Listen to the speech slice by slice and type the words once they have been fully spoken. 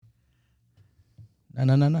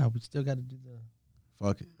No. We still got to do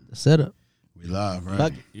Fuck it. the setup. We live, right?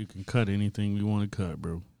 Fuck. You can cut anything we want to cut,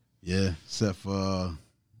 bro. Yeah, except for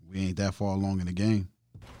we ain't that far along in the game.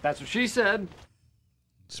 That's what she said.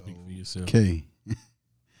 Speak for yourself. Okay,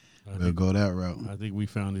 I we'll go that route. think we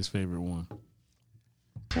found his favorite one.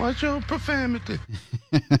 What's your profanity?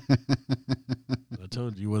 I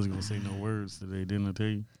told you wasn't gonna say no words today, didn't I tell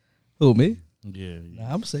you? Who, me? Yeah. Nah, I'm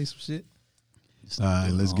going to say some shit. All right,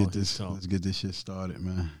 let's All get his this. talk. Let's get this shit started,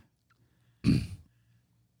 man.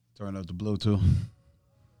 Turn up the Bluetooth.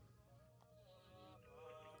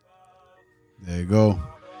 There you go.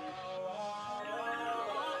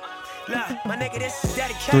 My nigga, this is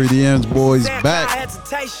dedication. 3DM's boys Stand back. by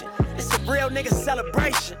hesitation. It's a real nigga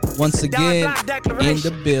celebration. Once It's a again, Don Block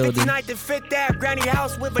declaration. in the building. 59th and 5th Ave, Granny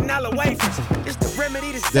House with vanilla wafers. It's the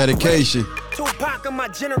remedy to Dedication. Tupac of my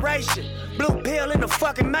generation. Blue pill in the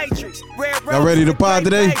fucking matrix. Red Y'all ready to rose pod in the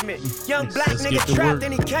today? pavement. Young black Let's get nigga to trapped work.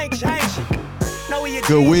 and he can't change it. Know he a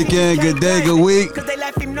Good G, weekend, he good day, can't good blame week. it. Cause they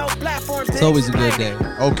left him no platforms to It's always a good explain day.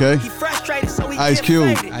 it. Okay. He frustrated, so he Ice get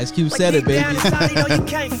Cube. faded. Ice Cube Like said it, deep down baby. inside, he know you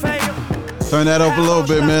can't fade him. Turn that up a little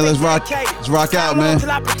bit, man. Let's rock out, man.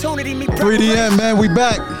 3DM, man. We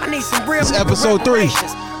back. I need some real It's episode 3.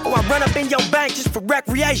 Or I run up in your bank just for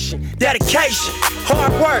recreation. Dedication,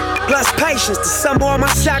 hard work, plus patience. To some of my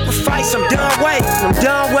sacrifice, I'm done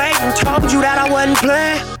waiting. Told you that I wasn't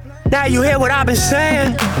playing. Now you hear what I've been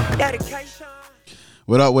saying. Dedication.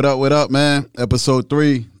 What up, man? Episode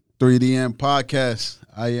 3, 3DM podcast.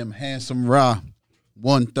 I am Handsome Ra,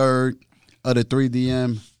 1/3 of the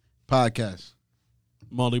 3DM podcast.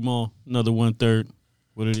 Molly Mall, another 1/3.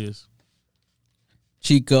 What it is?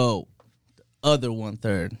 Chico, the other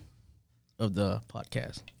 1/3 of the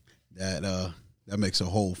podcast. That makes a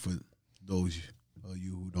whole for those of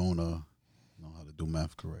you who don't know how to do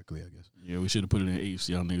math correctly, I guess. Yeah, we should have put it in H.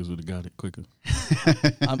 Y'all niggas would have got it quicker.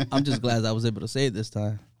 I'm just glad I was able to say it this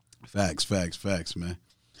time. Facts, man.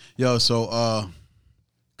 Yo, so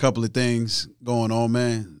couple of things going on,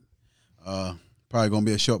 man. Probably gonna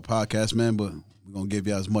be a short podcast, man, but we're gonna give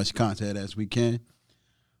you as much content as we can.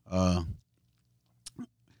 Before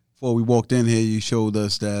we walked in here, you showed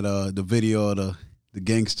us that the video of the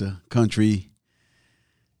gangster country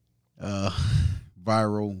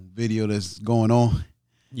viral video that's going on.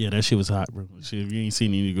 Yeah, that shit was hot, bro. Shit, if you ain't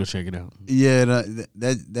seen it, you need to go check it out. Yeah,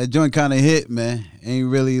 that joint kind of hit, man. Ain't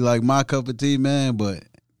really like my cup of tea, man, but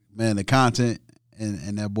man, the content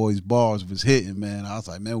and that boy's bars was hitting, man. I was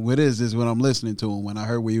like, man, what is this when I'm listening to him? When I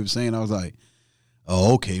heard what he was saying, I was like,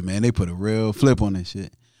 oh, okay, man, they put a real flip on this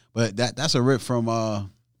shit. But that's a rip from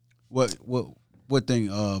what thing,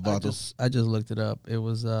 Vato? I just looked it up. It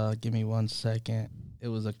was give me 1 second. It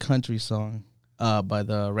was a country song by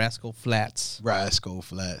the Rascal Flatts. Rascal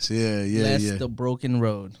Flatts. Yeah. Bless the Broken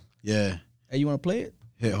Road. Yeah. Hey, you want to play it?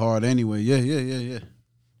 Hit hard anyway. Yeah.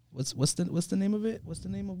 What's the name of it? What's the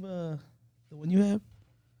name of the one you have?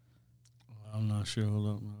 I'm not sure.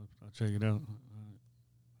 Hold up. I'll check it out.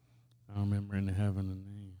 I don't remember having a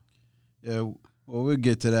name. Yeah, well, we'll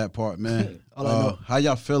get to that part, man. All I know- How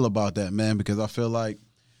y'all feel about that, man? Because I feel like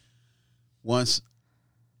once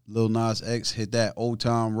Lil Nas X hit that Old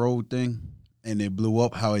Town Road thing and it blew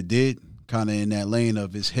up how it did, kind of in that lane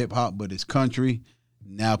of it's hip-hop but it's country,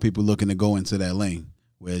 now people looking to go into that lane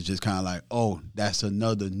where it's just kind of like, oh, that's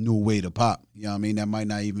another new way to pop. You know what I mean? That might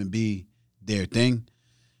not even be their thing.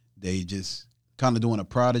 They just kind of doing a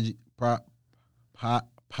pottery.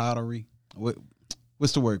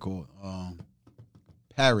 What's the word called?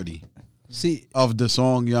 Parody. See, Of the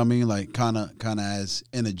song, you know what I mean? Like kind of as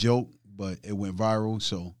in a joke, but it went viral.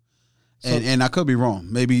 So I could be wrong.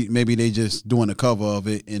 Maybe they just doing a cover of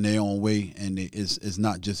it in their own way, and it's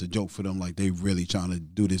not just a joke for them. Like they really trying to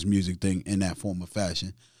do this music thing in that form of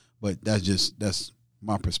fashion. But that's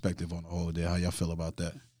my perspective on the whole day. How y'all feel about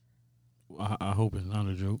that? I hope it's not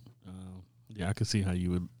a joke. Yeah, I can see how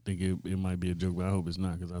you would think it might be a joke, but I hope it's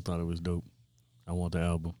not because I thought it was dope. I want the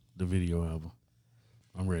album, the video album.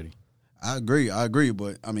 I'm ready. I agree,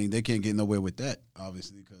 but I mean they can't get nowhere with that,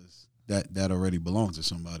 obviously, because that already belongs to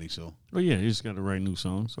somebody. So, Well, yeah, you just got to write new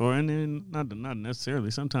songs, and then not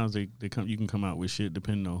necessarily. Sometimes they come. You can come out with shit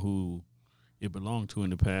depending on who it belonged to in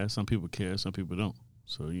the past. Some people care, some people don't.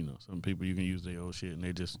 So some people you can use their old shit, and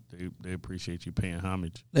they appreciate you paying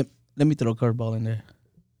homage. let me throw a curveball in there.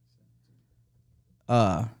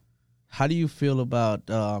 How do you feel about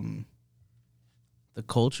the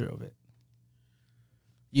culture of it?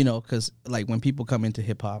 Because like when people come into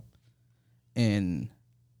hip hop and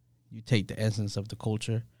you take the essence of the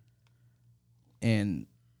culture and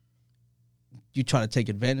you try to take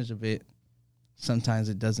advantage of it, sometimes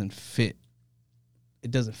it doesn't fit.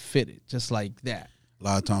 It doesn't fit it just like that. A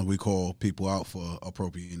lot of times we call people out for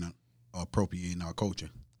appropriating our culture.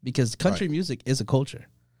 Because country Right. music is a culture.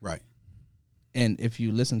 Right. And if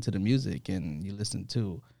you listen to the music and you listen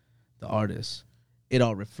to the artists, it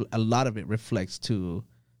all a lot of it reflects to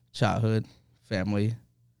childhood, family,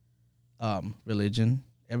 religion,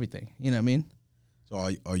 everything. You know what I mean? So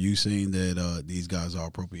are you saying that these guys are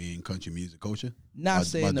appropriating country music culture? Not By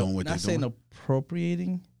saying doing what not they're saying doing?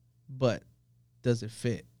 appropriating, but does it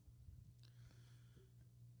fit?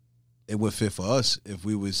 It would fit for us if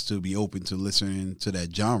we was to be open to listening to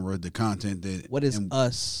that genre, the content that. What is and,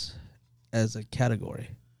 us as a category?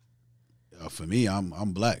 for me, I'm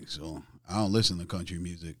black, so I don't listen to country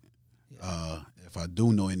music. If I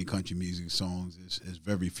do know any country music songs, it's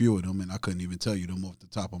very few of them, and I couldn't even tell you them off the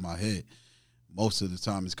top of my head. Most of the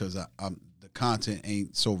time, it's because the content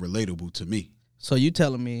ain't so relatable to me. So you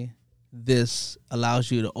telling me this allows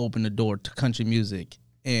you to open the door to country music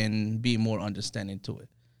and be more understanding to it?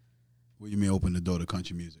 What do you mean open the door to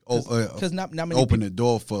country music? Because not many open people, the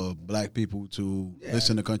door for black people to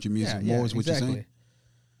listen to country music more is what you're saying?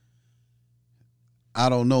 I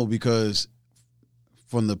don't know, because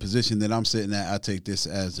from the position that I'm sitting at, I take this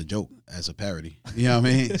as a joke, as a parody. You know what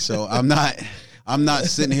I mean? So I'm not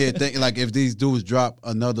sitting here thinking, like, if these dudes drop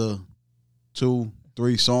another 2-3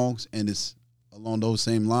 songs and it's along those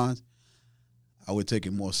same lines, I would take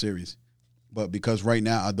it more serious. But because right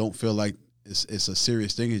now I don't feel like it's a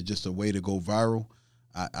serious thing, it's just a way to go viral,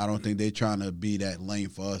 I don't think they're trying to be that lane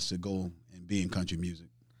for us to go and be in country music.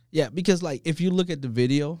 Yeah, because like if you look at the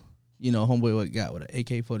video, you know, homeboy what got with an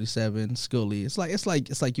AK-47, Scully. It's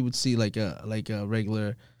like you would see like a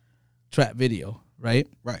regular trap video, right?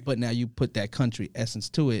 Right. But now you put that country essence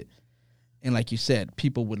to it, and like you said,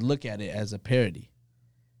 people would look at it as a parody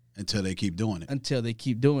Until they keep doing it. until they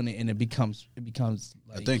keep doing it, and it becomes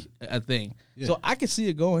like a thing. Yeah. So I can see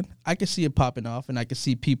it going. I can see it popping off, and I can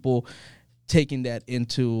see people taking that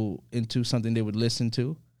into something they would listen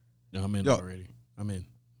to. No, I'm in Yo. already. I'm in.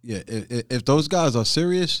 Yeah, if those guys are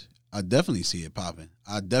serious, I definitely see it popping.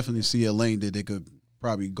 I definitely see a lane that they could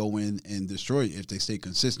probably go in and destroy if they stay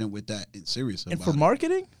consistent with that and serious about And for it.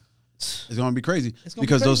 marketing, It's gonna be crazy It's gonna be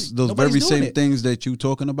because crazy. those Nobody's very doing same it. things that you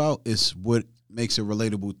talking about is what makes it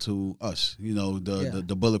relatable to us. You know,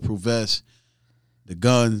 the bulletproof vest, the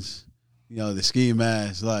guns, you know, the ski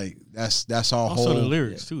mask. Like that's our Also whole the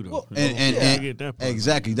lyrics too, though. Well, and Get that part.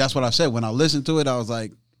 exactly. That's what I said when I listened to it. I was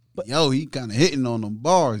like, yo, he kind of hitting on them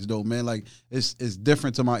bars though, man. Like it's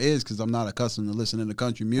different to my ears because I'm not accustomed to listening to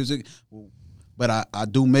country music. But I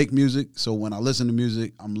do make music, so when I listen to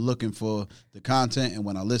music, I'm looking for the content. And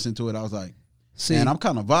when I listen to it, I was like, see, man, I'm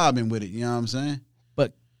kind of vibing with it. You know what I'm saying?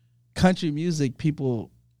 but country music, people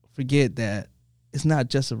forget that it's not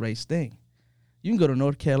just a race thing. You can go to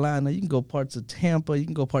North Carolina, you can go parts of Tampa, you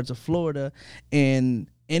can go parts of Florida, and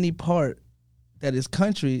any part that is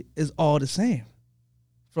country is all the same.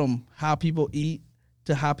 From how people eat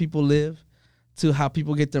to how people live to how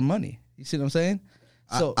people get their money. You see what I'm saying?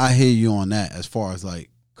 So I hear you on that as far as like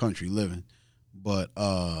country living, but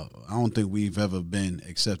I don't think we've ever been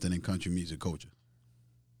accepted in country music culture.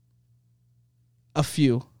 a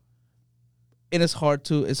few, and it's hard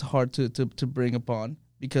to bring upon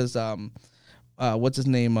because what's his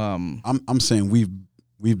name? I'm saying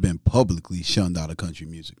we've been publicly shunned out of country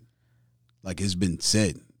music. Like it's been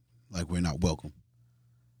said, like we're not welcome.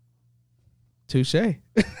 Touche. I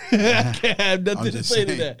can't have nothing to just say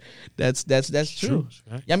to saying. that. That's true.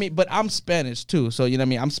 Right? I mean, but I'm Spanish too, so you know what I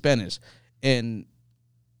mean. I'm Spanish, and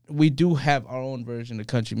we do have our own version of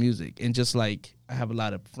country music. And just like I have a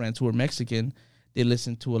lot of friends who are Mexican, they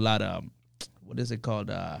listen to a lot of what is it called?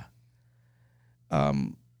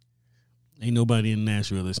 Ain't nobody in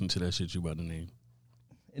Nashville listening to that shit you about to name.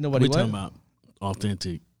 Nobody We what? talking about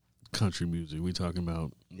authentic country music. We talking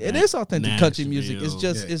about It is authentic country music. It's Nashville,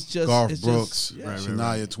 just, Yeah. it's just Garth it's Brooks, Just, Right,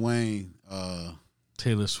 Shania Twain.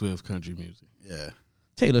 Taylor Swift country music. Yeah,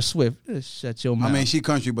 Taylor Swift. Shut your mouth. I mean she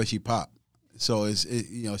country, but she pop. So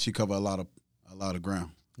she cover a lot of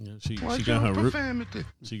ground. Yeah, she got her root.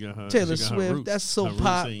 She got her Taylor she got her Swift. roots. That's so Her roots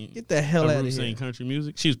pop. ain't- Get the hell her out of roots here. ain't country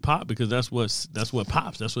music. She's pop because that's what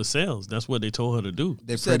pops. That's what sells. That's what they told her to do.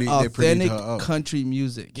 They Said pretty her authentic up. country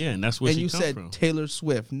music. Yeah, and that's where And she you come said from. Taylor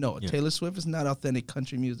Swift. No, Yeah. Taylor Swift is not authentic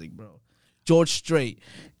country music, bro. George Strait,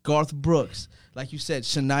 Garth Brooks, like you said,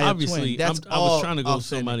 Shania Obviously, Twain. That's I was all trying to go authentic.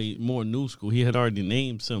 somebody more new school. He had already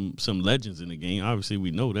named some legends in the game. Obviously, we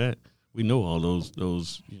know that. We know all those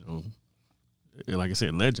you know, like I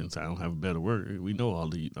said, legends. I don't have a better word. We know all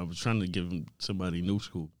the. I was trying to give him somebody new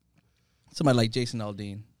school. Somebody like Jason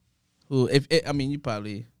Aldean, who, you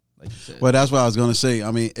probably like you said. Well, that's what I was gonna say.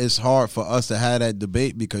 I mean, it's hard for us to have that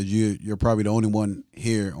debate because you're probably the only one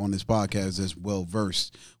here on this podcast that's well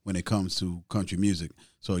versed when it comes to country music.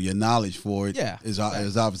 So your knowledge for it is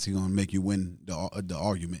obviously gonna make you win the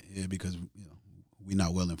argument here because we're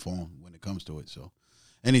not well informed when it comes to it. So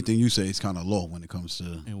anything you say is kind of low when it comes to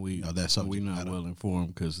that subject. We're not well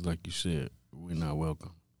informed because, like you said, we're not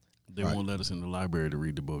welcome. They won't let us in the library to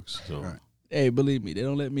read the books. So. Right. Hey, believe me, they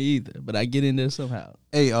don't let me either. But I get in there somehow.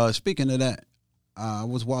 Hey, speaking of that, I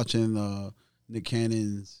was watching Nick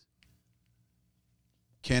Cannon's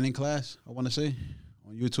Cannon class, I want to say,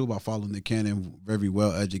 on YouTube. I follow Nick Cannon, very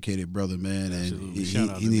well educated brother, man, and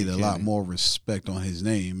he need a lot more respect on his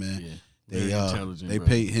name, man. Yeah, they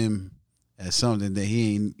paid him as something that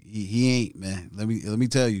he ain't, man. Let me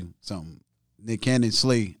tell you something. Nick Cannon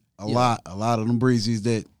slay a lot of them breezes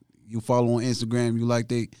that you follow on Instagram. You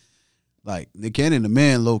like Nick Cannon, the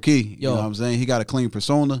man, low key. You know what I'm saying? He got a clean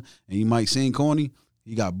persona, and he might sing corny.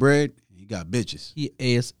 He got bread. He got bitches. He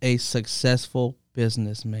is a successful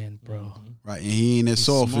businessman, bro. Right, and he ain't as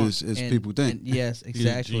soft as people think. Yes,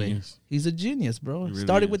 exactly. He's a genius, bro. Really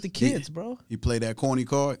started with the kids, bro. He played that corny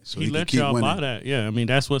card, so he let could keep y'all winning. buy that. Yeah, I mean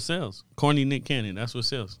that's what sells. Corny Nick Cannon, that's what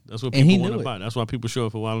sells. That's what people want to buy. That's why people show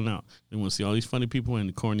up for Wild 'N Out. They want to see all these funny people and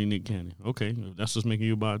the corny Nick Cannon. Okay, if that's what's making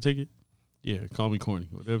you buy a ticket. Yeah, call me corny,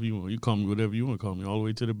 whatever you want. You call me whatever you want to call me, all the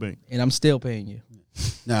way to the bank. And I'm still paying you.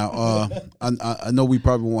 Now, I know we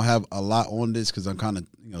probably won't have a lot on this because I'm kind of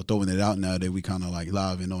throwing it out now that we kind of like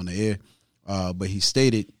live and on the air. But he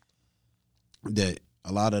stated that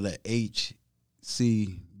a lot of the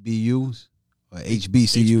HCBUs or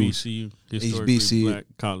HBCUs, HBCU, Black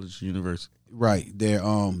College University, right?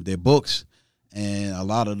 Their books. And a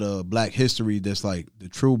lot of the black history that's like the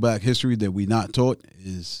true black history that we not taught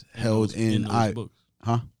is held in those books.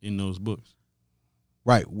 In those books.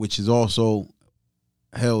 Right, which is also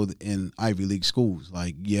held in Ivy League schools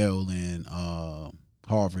like Yale and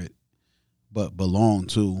Harvard, but belong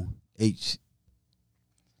to HBCUs.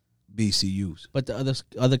 But the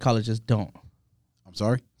other colleges don't. I'm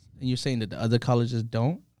sorry? And you're saying that the other colleges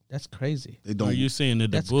don't? That's crazy. They don't. Are you saying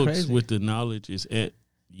that the books with the knowledge is at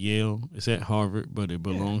Yale, it's at Harvard, but it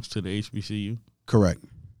belongs to the HBCU? Correct.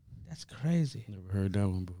 That's crazy. Never heard that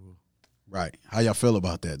one before. Right. How y'all feel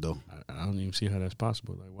about that, though? I don't even see how that's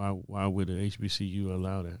possible. Like, why would the HBCU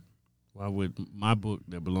allow that? Why would my book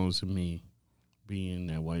that belongs to me be in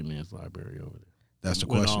that white man's library over there? That's the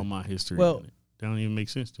with question. All my history in it. That don't even make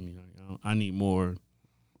sense to me. I need more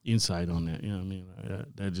insight on that. You know what I mean?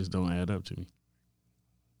 That just don't add up to me.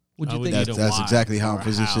 Would you think that's exactly how I'm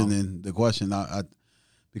positioning the question.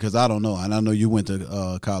 Because I don't know, and I know you went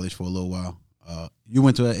to college for a little while. You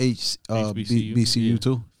went to a HBCU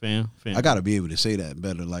too? Fam. I got to be able to say that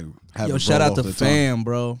better. Like, shout out to fam,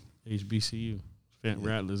 bro. HBCU.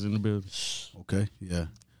 Rattlers in the building. Okay, yeah.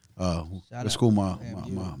 What school my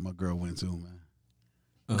girl went to, man?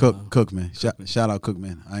 Cookman. Shout out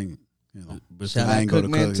Cookman. I ain't, shout out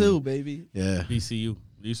Cookman too, baby. Yeah. BCU.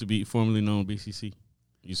 It used to be formerly known BCC. It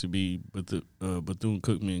used to be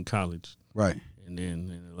Bethune-Cookman College. Right. And then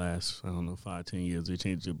in the last, 5-10 years, they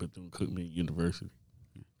changed it to Bethune-Cookman University.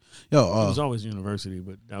 It was always university,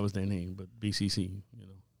 but that was their name. But BCC,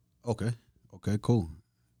 Okay, cool.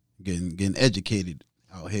 Getting educated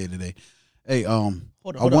out here today. Hey,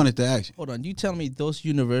 wanted to ask you. Hold on, you telling me those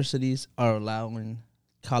universities are allowing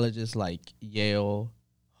colleges like Yale,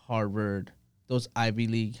 Harvard, those Ivy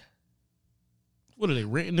League? What are they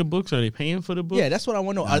renting the books? Are they paying for the books? Yeah, that's what I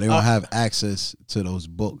want to know. They don't have access to those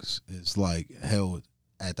books. It's like held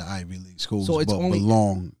at the Ivy League schools, but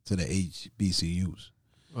belong to the HBCUs.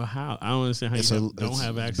 Well, how? I don't understand how you don't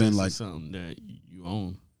have access to something that you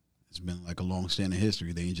own. It's been like a long-standing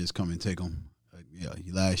history. They ain't just come and take them.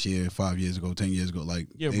 Last year, 5 years ago, 10 years ago, like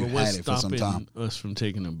but they've what's had it for some time. Us from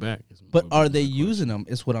taking them back? But are they using them?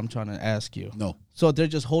 Is what I'm trying to ask you. No. So they're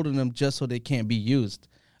just holding them just so they can't be used.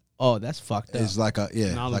 Oh, that's fucked up. It's like a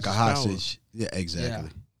Knowledge like a hostage. Yeah,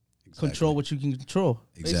 exactly. Control what you can control,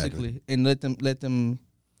 basically, and let them.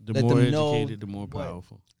 The more educated, the more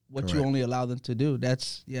powerful. What you only allow them to do.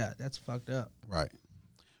 That's fucked up. Right.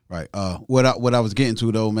 What I was getting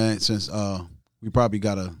to though, man, since we probably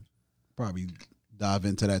gotta dive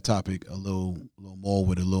into that topic a little more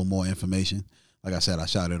with a little more information. Like I said, I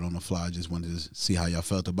shot it on the fly. I just wanted to see how y'all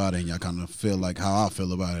felt about it, and y'all kind of feel like how I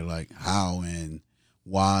feel about it, like how and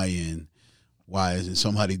why isn't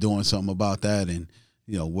somebody doing something about that, and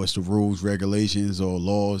what's the rules, regulations, or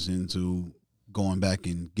laws into going back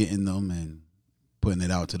and getting them and putting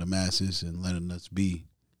it out to the masses and letting us be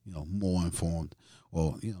more informed.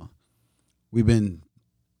 Or we've been,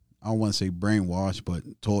 I don't want to say brainwashed, but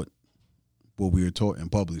taught what we were taught in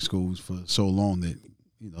public schools for so long that,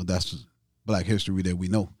 that's Black history that we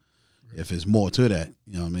know. If it's more to that,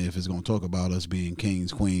 if it's going to talk about us being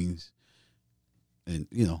kings, queens, and,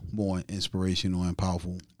 more inspirational and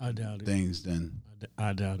powerful I doubt it. things, then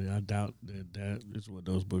I doubt it. I doubt that is what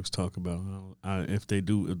those books talk about. If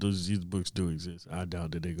these books do exist, I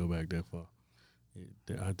doubt that they go back that far.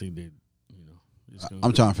 I think that,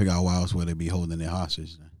 I'm trying to figure out why else would they be holding their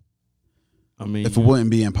hostage then. I mean, If it wouldn't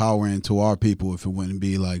be empowering to our people, if it wouldn't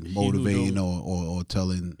be like motivating or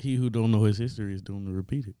telling. He who don't know his history is doomed to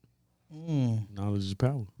repeat it. Knowledge is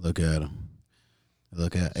power. Look at him.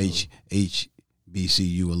 Look at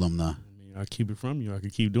HBCU alumni. I keep it from you. I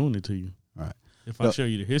could keep doing it to you. Right. If I show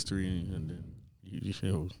you the history and then you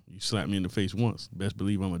slap me in the face once, best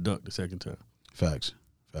believe I'm a duck the second time. Facts.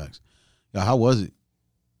 Yeah, how was it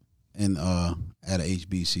in at a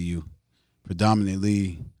HBCU?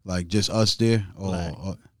 Predominantly like just us there,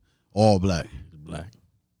 or all black? Black.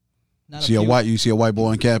 Not See a white boy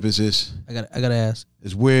on campus. I gotta ask.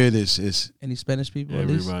 It's weird. It's Any Spanish people? At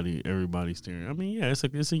least? Everybody's staring. I mean, yeah,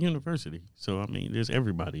 it's a university, so I mean, there's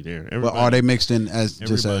everybody there. But are they mixed in as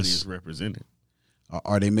everybody is represented?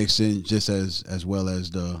 Are they mixed in just as well as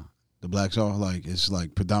the blacks are? Like it's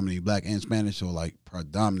like predominantly black and Spanish, or like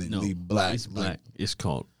predominantly black? It's black. It's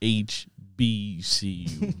called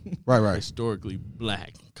HBCU. Right. Historically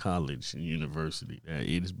Black College and University.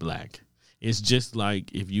 It is black. It's just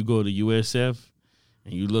like if you go to USF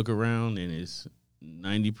and you look around and it's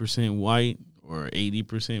 90% white or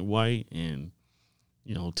 80% white and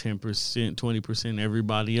 10%, 20%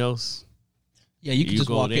 everybody else. Yeah, you can just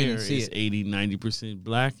go walk there, in and see it's it. 80, 90%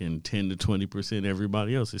 black and 10 to 20%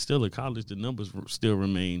 everybody else. It's still a college. The numbers still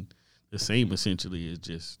remain the same essentially. It's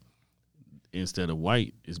just instead of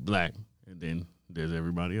white, it's black. And then there's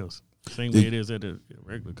everybody else. Same way it is at a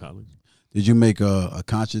regular college. Did you make a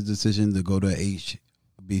conscious decision to go to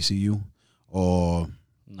HBCU, or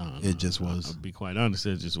No, it just was? I'll be quite honest,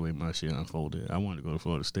 that's just the way my shit unfolded. I wanted to go to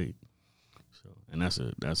Florida State, and that's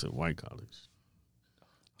a white college.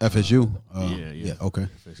 FSU? Yeah. Okay.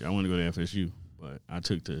 FSU. I wanted to go to FSU, but I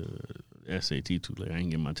took the SAT too late. I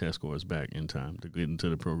didn't get my test scores back in time to get into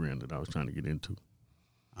the program that I was trying to get into.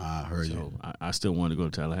 I heard you. I still wanted to go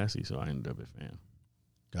to Tallahassee, so I ended up at FAM.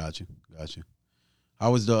 Got you. How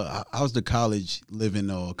was the college living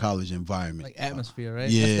or college environment? Like atmosphere, right?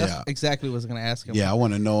 Yeah. That's exactly what I was going to ask him. Yeah, I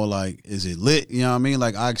want to know, like, is it lit? You know what I mean?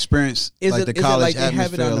 Like, I experienced Is like it- the is it college like they have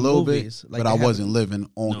it atmosphere on a the little movies? bit, Like but they I have wasn't it- living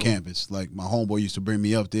on No. campus. Like, my homeboy used to bring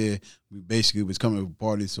me up there. We basically was coming to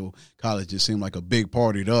parties, so college just seemed like a big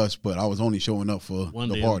party to us, but I was only showing up for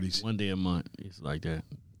the parties. One day a month. It's like that.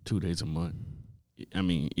 2 days a month. I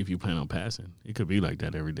mean, if you plan on passing, it could be like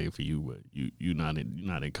that every day for you. But you're not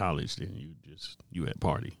in college, then you at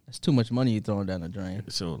party. That's too much money you throwing down the drain.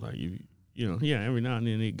 So like every now and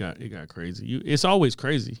then it got crazy. It's always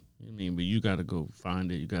crazy. I mean, but you got to go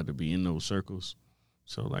find it. You got to be in those circles.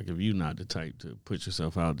 So like if you're not the type to put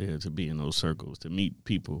yourself out there to be in those circles to meet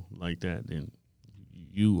people like that, then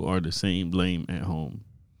you are the same blame at home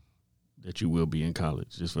that you will be in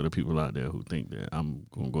college. Just for the people out there who think that I'm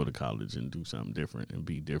gonna go to college and do something different and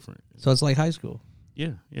be different. So it's like high school.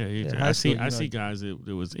 Yeah. high I school, see guys that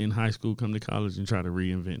was in high school come to college and try to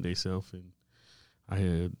reinvent themselves. And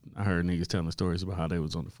I heard niggas telling stories about how they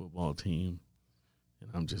was on the football team, and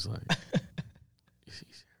I'm just like, is he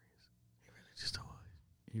serious?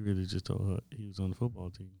 He really just told her he was on the football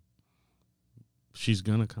team. She's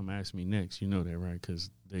gonna come ask me next. You know that, right? Because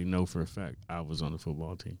they know for a fact I was on the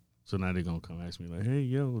football team. So now they're gonna come ask me like, hey,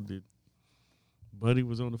 yo, did Buddy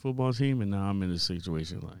was on the football team, and now I'm in a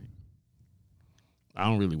situation like I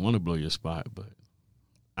don't really want to blow your spot, but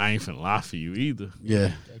I ain't finna lie for you either.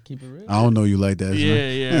 Yeah, Gotta keep it real. I don't know you like that.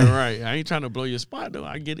 Yeah, right. I ain't trying to blow your spot though.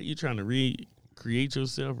 I get it. You're trying to recreate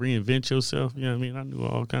yourself, reinvent yourself. You know what I mean? I knew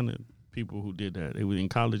all kind of people who did that. It was in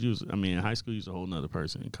college. In high school, you was a whole nother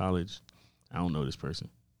person. In college, I don't know this person.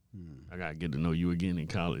 I gotta get to know you again in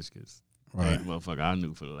college because Right. motherfucker I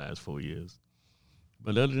knew for the last 4 years.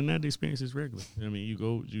 But other than that, the experience is regular. I mean,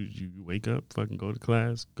 you wake up, fucking go to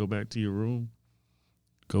class, go back to your room,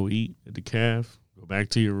 go eat at the caf, go back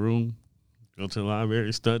to your room, go to the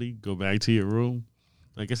library, study, go back to your room.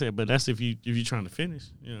 Like I said, but that's if you're trying to finish.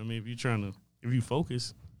 You know what I mean? If you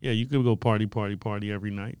focus, yeah, you could go party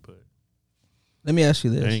every night, but Let me ask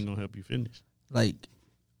you that this. ain't gonna help you finish. Like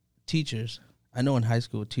teachers, I know in high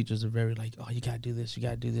school teachers are very like, oh, you gotta do this, you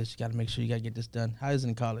gotta make sure you gotta get this done. How is it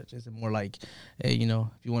in college? Is it more like, hey, if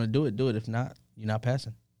you want to do it, do it. If not, you're not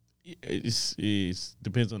passing. It's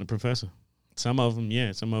depends on the professor. Some of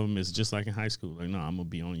them is just like in high school. Like, no, I'm gonna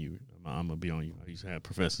be on you. I'm gonna be on you. I used to have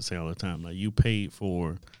professors say all the time, like, you paid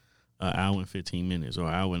for an hour and 15 minutes or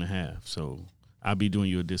an hour and a half. So I'll be doing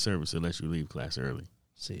you a disservice unless you leave class early.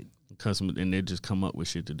 See, Customers, and they just come up with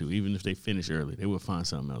shit to do. Even if they finish early, they will find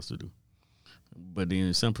something else to do. But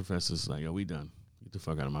then some professors like, "Oh, we done. Get the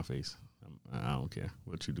fuck out of my face. I don't care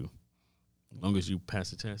what you do. As long as you pass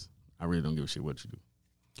the test, I really don't give a shit what you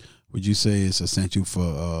do." Would you say it's essential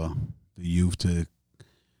for the youth to,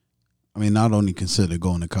 I mean, not only consider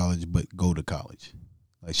going to college, but go to college?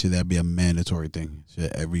 Like, should that be a mandatory thing?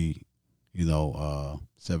 Should every,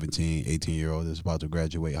 17, 18-year-old that's about to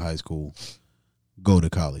graduate high school go to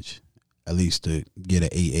college, at least to get an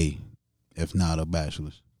AA, if not a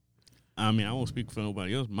bachelor's? I mean, I won't speak for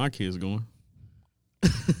nobody else. My kid's going.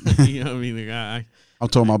 You know what I mean? Like, I'm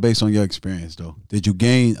talking about based on your experience, though. Did you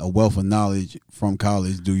gain a wealth of knowledge from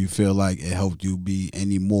college? Do you feel like it helped you be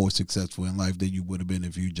any more successful in life than you would have been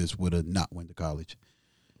if you just would have not went to college?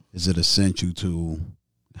 Is it essential to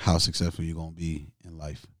how successful you're going to be in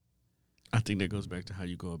life? I think that goes back to how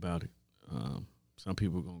you go about it. Some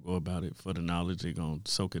people are going to go about it for the knowledge. They're going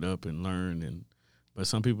to soak it up and learn, but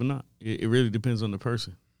some people not. It really depends on the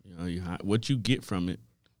person. What you get from it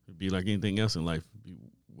would be like anything else in life. It'd be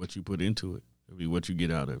what you put into it. It'll be what you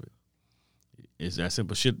get out of it. It's that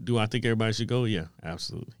simple. Do I think everybody should go? Yeah,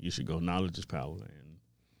 absolutely. You should go. Knowledge is power. And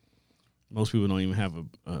most people don't even have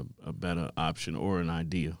a better option or an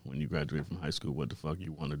idea when you graduate from high school what the fuck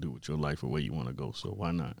you want to do with your life or where you want to go. So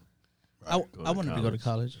why not? I wanted to go to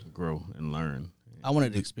college. Grow and learn. I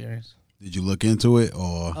wanted to experience. Did you look into it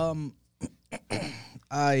or?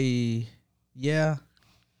 Yeah,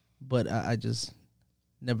 but I just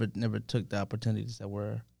never took the opportunities that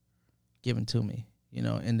were given to me,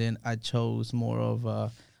 and then I chose more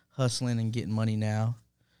of hustling and getting money now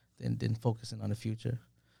than focusing on the future.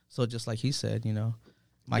 So just like he said, that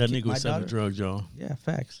nigga was selling drugs, y'all. Yeah,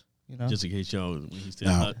 facts. Just in case y'all, when he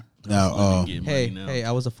said hey,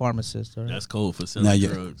 I was a pharmacist. Right? That's cold for selling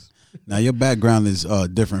drugs. Now your background is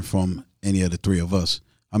different from any of the three of us.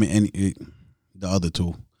 I mean, the other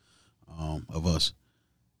two of us.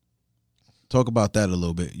 Talk about that a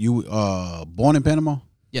little bit. You born in Panama?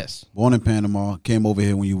 Yes. Born in Panama. Came over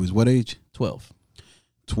here when you was what age? 12.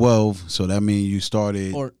 12. So that means you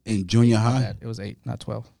started in junior high? It was 8, not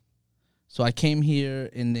 12. So I came here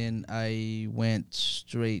and then I went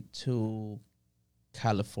straight to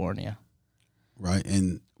California. Right.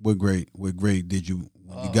 And what grade did you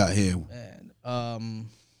when you got here? Man,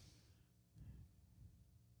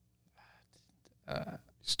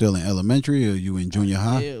 still in elementary or you in junior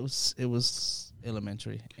high? It was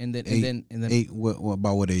elementary. And then 8 what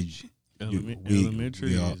about what age?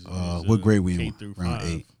 Elementary. What grade we in? Around 5.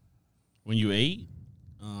 8. When you 8?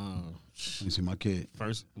 Let me see my kid.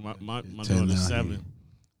 First, my daughter's 7.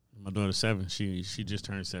 My daughter's 7. She just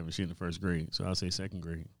turned 7. She in the first grade, so I'll say second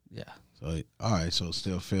grade. Yeah. So all right, so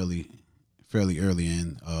still fairly early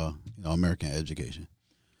in American education.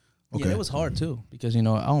 Okay. Yeah, it was hard too because I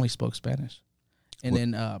only spoke Spanish, and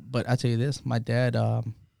then but I tell you this, my dad,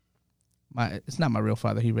 it's not my real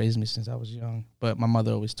father. He raised me since I was young, but my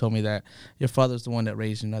mother always told me that your father's the one that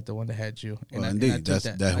raised you, not the one that had you. And indeed, I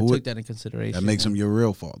took that in consideration. That makes him your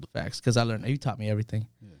real father. Facts, because I learned. He taught me everything.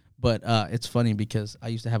 Yeah. But it's funny because I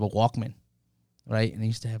used to have a Walkman, right, and I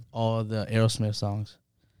used to have all the Aerosmith songs,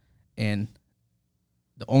 and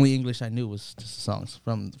the only English I knew was just the songs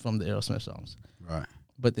from the Aerosmith songs. Right.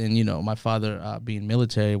 But then my father being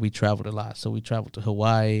military, we traveled a lot. So we traveled to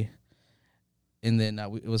Hawaii. And then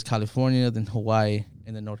it was California, then Hawaii,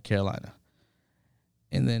 and then North Carolina.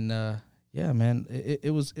 And then, yeah, man,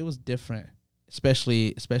 it was different,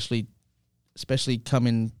 especially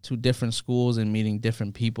coming to different schools and meeting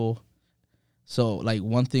different people. So, like,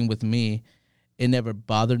 one thing with me, it never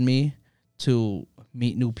bothered me to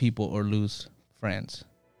meet new people or lose friends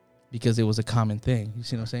because it was a common thing. You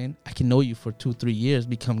see what I'm saying? I can know you for 2-3 years,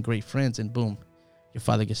 become great friends, and boom, your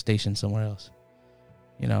father gets stationed somewhere else.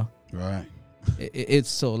 Right. It's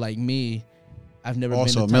so like me. I've never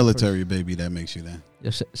also been a military baby. That makes you that.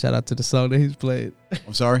 Yeah, shout out to the song that he's played.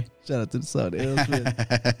 I'm sorry. Shout out to the song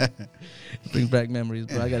that bring back memories,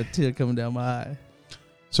 bro. I got a tear coming down my eye.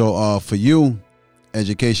 So for you,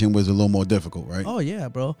 education was a little more difficult, right? Oh yeah,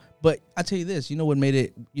 bro. But I tell you this. What made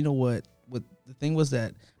it? What the thing was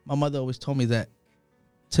that my mother always told me that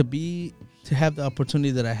to have the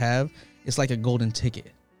opportunity that I have, it's like a golden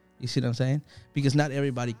ticket. You see what I'm saying? Because not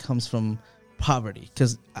everybody comes from poverty,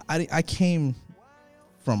 because I came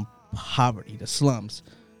from poverty, the slums,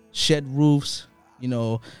 shed roofs,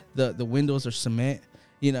 the windows are cement,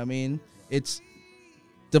 you know what I mean? It's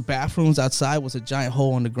the bathrooms outside was a giant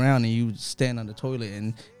hole on the ground, and you would stand on the toilet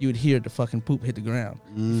and you would hear the fucking poop hit the ground.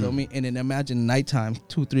 You feel me? And then imagine nighttime,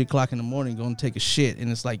 2-3 o'clock in the morning, going to take a shit, and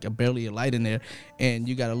it's like barely a light in there, and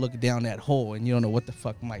you got to look down that hole, and you don't know what the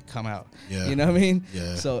fuck might come out. Yeah. You know what I mean?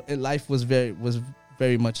 Yeah. So life was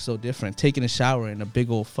very much so different. Taking a shower in a big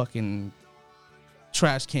old fucking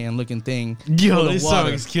trash can looking thing. Yo, full of this water.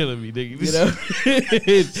 song is killing me, nigga.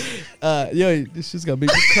 You know, yo, this shit's gonna make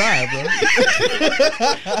me cry, bro.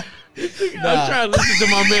 I'm trying to listen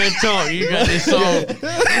to my man talk. You got this song.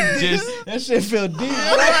 Just That shit feel deep, bro.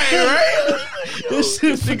 right. This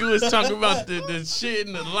nigga was talking about the shit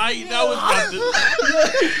and the light. And I was about to.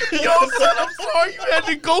 Yo, son, I'm sorry you had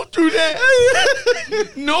to go through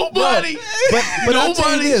that. Nobody, But I'll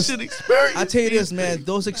tell you nobody this. should experience. I tell you this, man.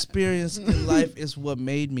 Those experiences in life is what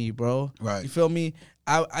made me, bro. Right. You feel me?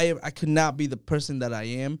 I could not be the person that I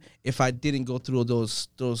am if I didn't go through those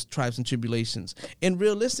trials and tribulations. And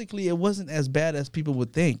realistically, it wasn't as bad as people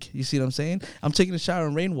would think. You see what I'm saying? I'm taking a shower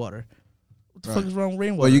in rainwater. What the fuck is wrong with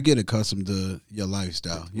rainwater? Well, you get accustomed to your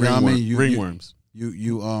lifestyle. You know what I mean? Ringworms.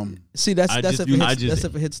 You See, that's I if just- it I hits, just- that's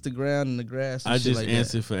if it hits the ground and the grass. And I shit just like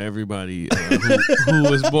answered for everybody who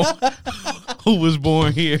was born who was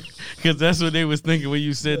born here, because that's what they was thinking when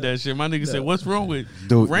you said that shit. My nigga said, "What's wrong with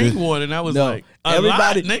Dude, rainwater?" And I was No, like,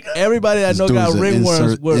 everybody, nigga. everybody I know This got dude's an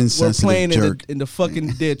ringworms. We're insensitive playing jerk. in the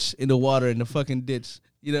fucking ditch, in the water, in the fucking ditch.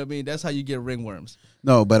 You know what I mean? That's how you get ringworms.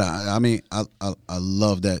 No, but I mean, I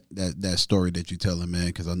love that story that you're telling, man,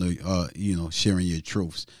 because I know you know, sharing your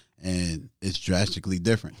truths, and it's drastically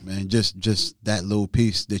different, man. Just that little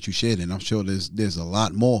piece that you shared, and I'm sure there's a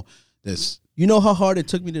lot more. That's You know how hard it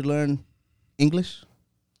took me to learn English?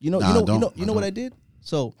 You know what I did?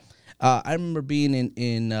 So, I remember being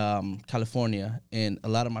in California, and a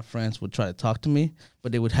lot of my friends would try to talk to me,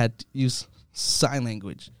 but they would have to use sign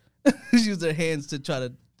language, use their hands to try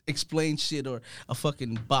to explain shit, or a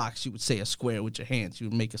fucking box. You would say a square with your hands. You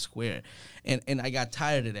would make a square, and I got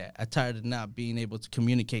tired of that. I tired of not being able to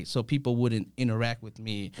communicate, so people wouldn't interact with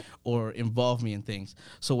me or involve me in things.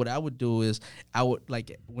 So what I would do is I would,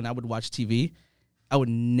 like, when I would watch TV, I would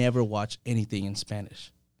never watch anything in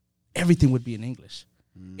Spanish. Everything would be in English.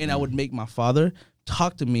 And I would make my father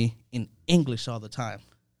talk to me in English all the time.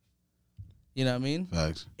 You know what I mean?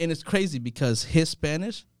 facts. And it's crazy because his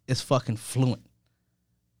Spanish is fucking fluent.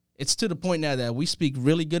 It's to the point now that we speak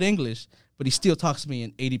really good English, but he still talks to me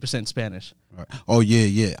in 80% Spanish. Right. Oh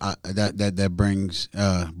yeah. That brings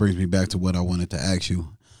me back to what I wanted to ask you.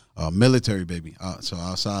 Military, baby. So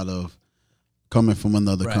outside of coming from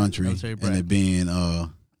another Right, country military and brat. it being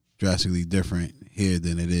drastically different here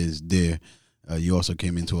than it is there, you also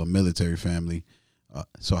came into a military family.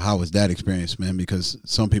 So how was that experience, man? Because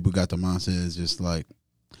some people got the mindset is just like,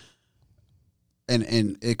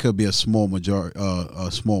 and it could be a small majority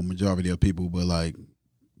of people, but like,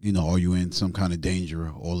 you know, are you in some kind of danger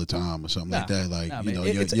all the time or something like that? Like, nah, you man. know,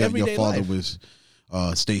 It's your everyday father life. was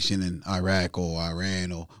stationed in Iraq or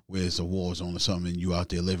Iran or where's the war zone or something, and you out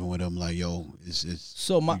there living with him, like, yo, it's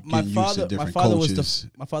So my you're getting used to father different was cultures.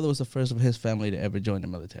 my father was the first of his family to ever join the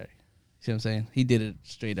military. See what I'm saying? He did it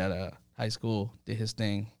straight out of high school, did his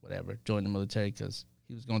thing, whatever, joined the military because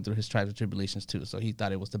he was going through his trials and tribulations too. So he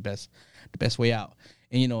thought it was the best way out,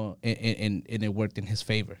 and you know, and it worked in his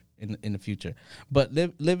favor in the future. But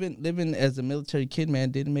living as a military kid,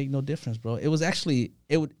 man, didn't make no difference, bro. It was actually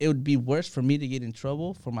it would be worse for me to get in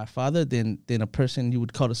trouble for my father than a person you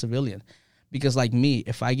would call a civilian, because like me,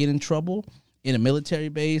 if I get in trouble in a military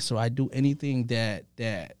base or I do anything that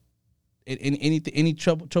any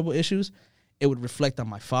trouble issues, it would reflect on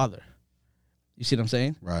my father. You see what I'm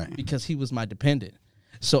saying? Right. Because he was my dependent.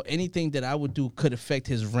 So anything that I would do could affect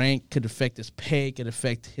his rank, could affect his pay, could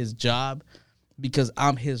affect his job, because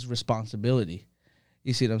I'm his responsibility.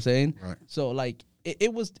 You see what I'm saying? Right. So like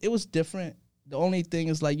it was different. The only thing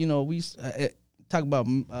is, like, you know, we talk about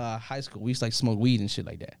high school. We used to like smoke weed and shit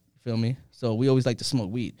like that. You feel me? So we always like to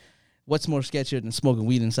smoke weed. What's more sketchier than smoking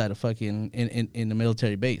weed inside a fucking in the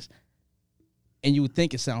military base? And you would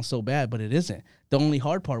think it sounds so bad, but it isn't. The only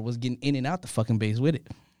hard part was getting in and out the fucking base with it.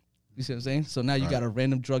 You see what I'm saying? So now you got a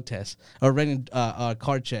random drug test or a random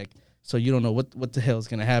card check, so you don't know what the hell is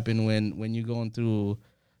gonna happen when you're going through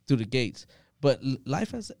the gates. But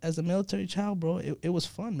life as a military child, bro, it was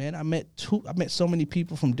fun, man. I met so many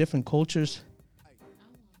people from different cultures,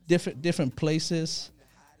 different places.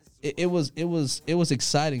 It was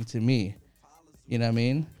exciting to me. You know what I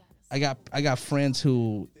mean? I got friends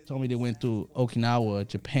who told me they went through Okinawa,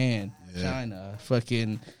 Japan, China,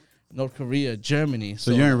 fucking North Korea, Germany.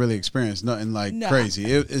 So you ain't really experienced nothing like Nah. crazy.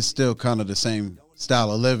 It's still kind of the same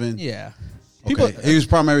style of living. Yeah. People, Okay, he was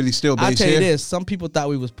primarily still I based tell you here. this: some people thought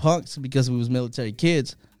we was punks because we was military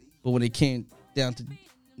kids, but when it came down to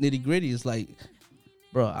nitty gritty, it's like,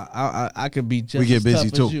 bro, I could be just We get as busy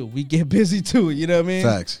tough too. as you. We get busy too. You know what I mean?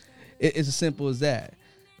 Facts. It's as simple as that.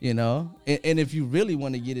 You know, and if you really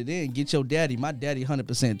want to get it in, get your daddy. My daddy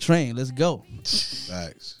 100% trained. Let's go.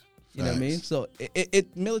 Facts. You know what I mean? So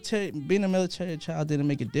military, being a military child didn't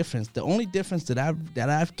make a difference. The only difference that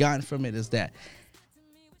I've gotten from it is that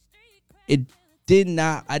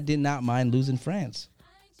I did not mind losing friends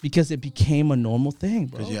because it became a normal thing,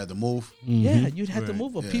 bro. Because you had to move. Yeah, you'd have to Right.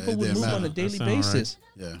 move. Or Yeah, people it would didn't move on matter. a daily That sound right. basis.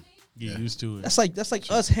 Yeah. Get used to it. That's like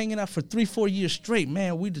us hanging out for 3-4 years straight,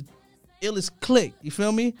 man. We the illest clique. You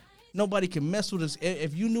feel me? Nobody can mess with us.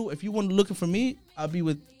 If you weren't looking for me, I'll be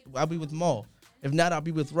with Maul. If not, I'll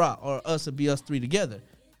be with Rock, or us will be us three together.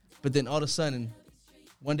 But then all of a sudden,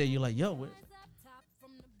 one day you're like, yo,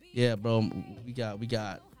 yeah, bro, we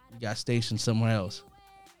got stationed somewhere else.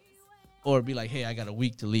 Or be like, hey, I got a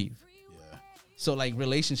week to leave. Yeah. So like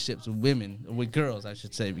relationships with women, with girls, I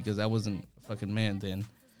should say, because I wasn't a fucking man then.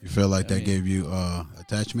 You feel like that mean- gave you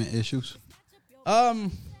attachment issues?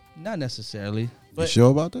 Not necessarily. You But sure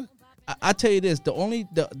about that? I tell you this, the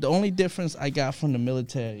only difference I got from the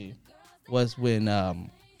military was when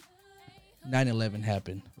 9/11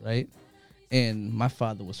 happened, right? And my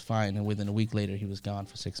father was fine, and within a week later, he was gone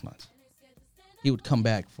for 6 months. He would come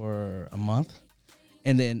back for a month,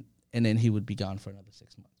 and then he would be gone for another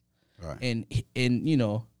 6 months. Right. And you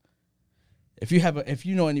know, if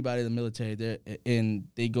you know anybody in the military, and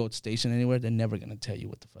they go station anywhere, they're never gonna tell you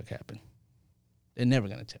what the fuck happened. They're never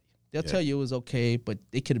gonna tell you. They'll tell you it was okay, but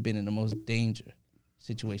they could have been in the most danger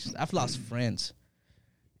situations. I've lost friends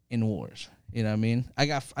in wars. You know what I mean?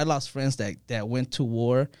 I lost friends that went to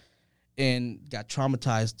war and got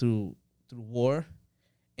traumatized through war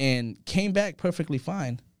and came back perfectly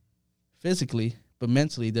fine physically, but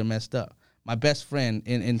mentally they're messed up. My best friend,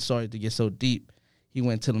 and sorry to get so deep, he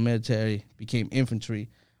went to the military, became infantry,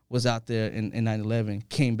 was out there in 9/11,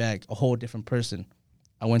 came back a whole different person.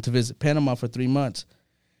 I went to visit Panama for 3 months.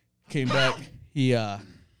 Came back, he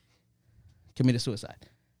committed suicide.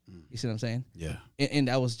 You see what I'm saying? Yeah. And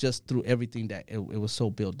that was just through everything that it was so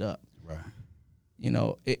built up. Right. You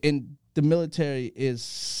know, and the military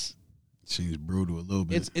is Seems brutal a little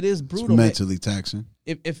bit. it is It's brutal. man. mentally taxing.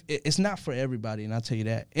 If it's not for everybody, and I'll tell you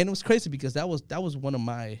that. And it was crazy because that was one of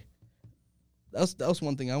my that was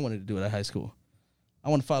one thing I wanted to do at high school. I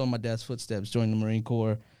want to follow my dad's footsteps, join the Marine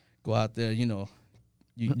Corps, go out there. You know,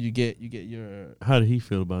 you get your. How did he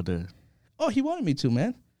feel about that? Oh, he wanted me to,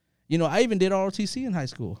 man. You know, I even did ROTC in high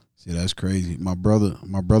school. See, that's crazy. My brother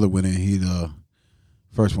went in. He the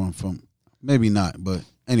first one from, maybe not, but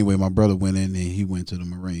anyway, my brother went in and he went to the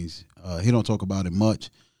Marines. He don't talk about it much,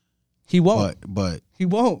 He won't. but He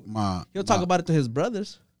won't. He'll talk my- about it to his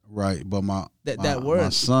brothers. right. But my word. my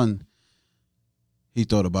son, he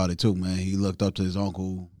thought about it too, man. He looked up to his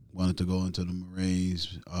uncle, wanted to go into the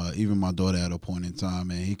Marines. Even my daughter at a point in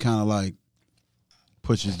time, and he kind of like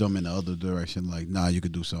pushes them in the other direction, like, nah, you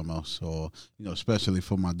could do something else. Or, you know, especially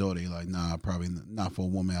for my daughter, he like, nah, probably not for a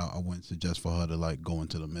woman. I wouldn't suggest for her to like go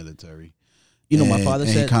into the military. You know, my And- father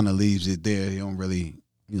and said. he kind of leaves it there. He don't really,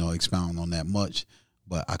 you know, expound on that much.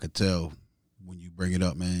 But I could tell when you bring it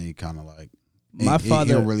up, man, he kind of like, My he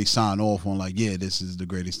father- don't really sign off on like, yeah, this is the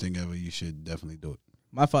greatest thing ever. You should definitely do it.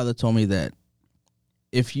 My father told me that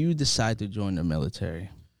if you decide to join the military,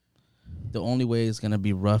 the only way it's going to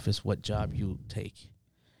be rough is what job you take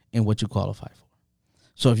and what you qualify for.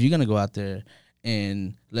 So if you're going to go out there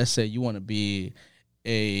and let's say you want to be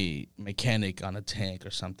a mechanic on a tank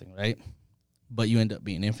or something, right? But you end up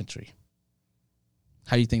being infantry.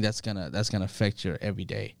 How do you think that's gonna affect your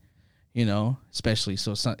everyday? You know, especially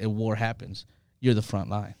if war happens, you're the front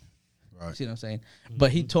line. Right. See what I'm saying?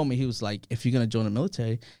 But he told me, he was like, if you're gonna join the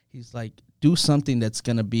military, he's like, do something that's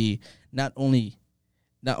gonna be not only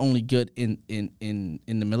good in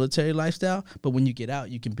the military lifestyle, but when you get out,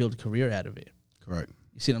 you can build a career out of it. Correct.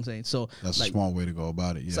 You see what I'm saying? So That's like, a small way to go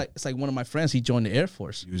about it. Yeah. it's like one of my friends, he joined the Air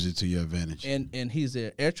Force Use it to your advantage. and he's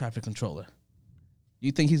the air traffic controller.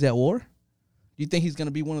 You think he's at war? Do you think he's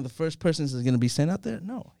gonna be one of the first persons that's gonna be sent out there?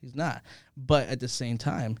 No, he's not. But at the same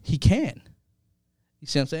time, he can. You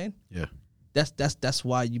see what I'm saying? Yeah. That's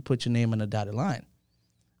why you put your name on the dotted line,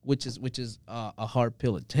 which is a hard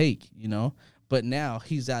pill to take, you know. But now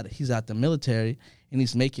he's out the military and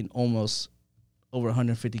he's making almost over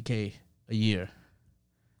 $150K a year,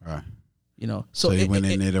 Right. you know. So he went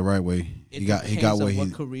in there the right way. He got depends where on he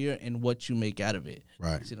what career and what you make out of it.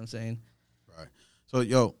 right. See what I'm saying? Right. So,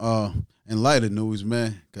 yo, in lighter news,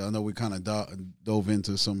 man, because I know we kind of dove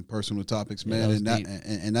into some personal topics, man,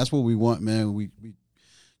 and that's what we want, man. We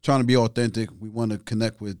trying to be authentic. We want to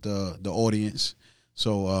connect with the audience.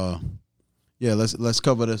 So, yeah, let's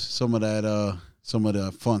cover some of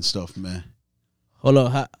the fun stuff, man. Hold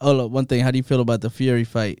up. One thing. How do you feel about the Fury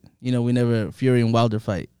fight? Fury and Wilder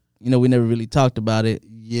fight. We never really talked about it.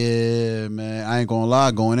 Yeah, man. I ain't gonna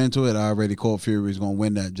lie. Going into it, I already called Fury was gonna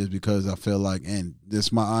win that just because I feel like, and this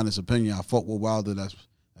is my honest opinion, I fuck with Wilder. That's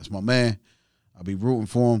my man. I'll be rooting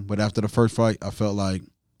for him. But after the first fight, I felt like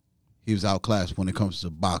he was outclassed when it comes to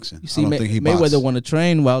boxing. You see, I don't think he Mayweather boxed. want to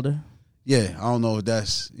train Wilder. Yeah, I don't know if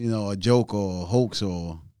that's a joke or a hoax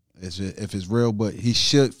or if it's real, but he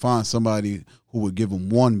should find somebody who would give him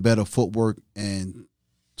one, better footwork, and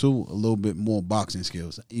two, a little bit more boxing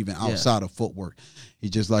skills, even outside of footwork. He's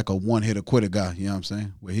just like a one-hitter quitter guy, you know what I'm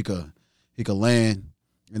saying? Where he could land,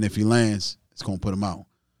 and if he lands, it's gonna put him out.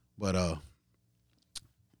 But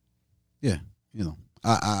yeah,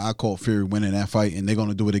 I call Fury winning that fight, and they're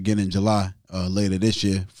gonna do it again in July later this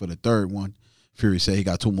year for the third one. Fury said he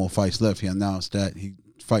got 2 more fights left. He announced that he's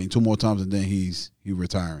fighting 2 more times, and then he's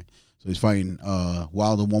retiring. So he's fighting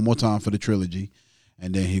Wilder 1 more time for the trilogy,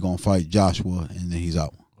 and then he's gonna fight Joshua, and then he's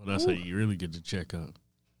out. Well, that's how you really get the check out.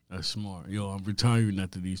 That's smart. Yo, I'm retiring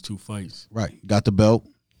after these 2 fights. Right. Got the belt.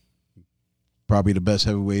 Probably the best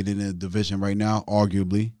heavyweight in the division right now,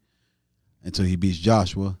 arguably. Until he beats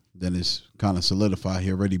Joshua, then it's kind of solidified.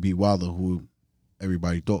 He already beat Wilder, who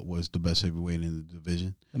everybody thought was the best heavyweight in the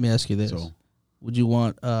division. Let me ask you this. So, would you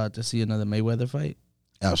want to see another Mayweather fight?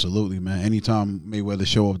 absolutely, man. Anytime Mayweather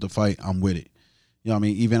show up to fight, I'm with it. You know what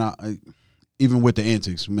I mean? Even with the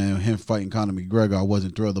antics, man, him fighting Conor McGregor, I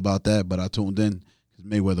wasn't thrilled about that, but I tuned in because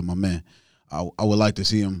Mayweather, my man. I would like to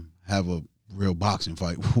see him have a real boxing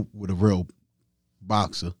fight with a real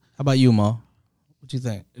boxer. How about you, Ma? What you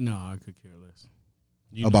think? No, I could care less.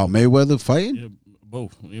 About Mayweather fighting? Yeah,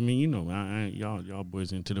 both. I mean, y'all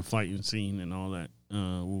boys into the fighting scene and all that.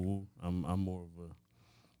 I'm more of a,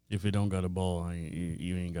 if it don't got a ball,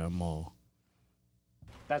 you ain't got a maul.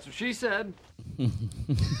 That's what she said. That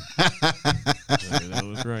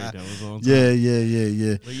was right. That was on time.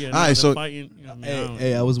 Yeah. But yeah, All right, so fighting.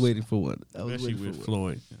 I was waiting for one. Especially with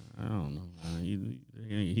Floyd. I don't know.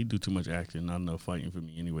 He do too much acting, not enough fighting for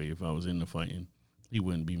me anyway. If I was in the fighting, he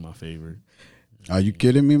wouldn't be my favorite. are you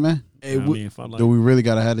kidding me, man? Hey, if I like, Do we really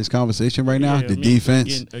got to have this conversation right now? Yeah, The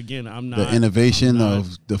defense, Again, I'm not the innovation I'm not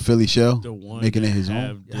of the Philly shell, the one making it to his have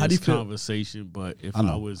own. this How do you feel? conversation, but if I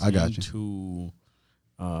know. I was I got into,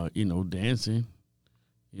 dancing,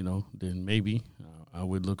 then maybe I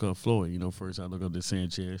would look up Floyd. First I look up the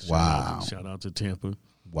Sanchez. Wow. Shout out to Tampa.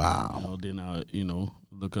 Wow. Then I,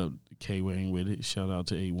 look up K Wayne with it. Shout out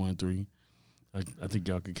to 813. I think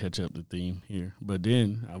y'all could catch up the theme here. But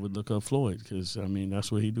then I would look up Floyd because, that's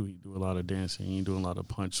what he do. He do a lot of dancing. He do a lot of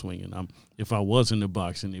punch swinging. If I was in the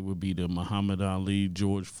boxing, it would be the Muhammad Ali,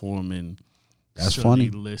 George Foreman. That's Sonny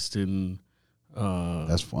funny. Liston.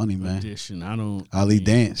 That's funny, man. Edition. Ali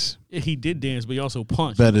dance. He did dance, but he also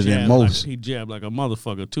punched. Better He than jabbed most. he jabbed like a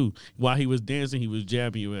motherfucker, too. While he was dancing, he was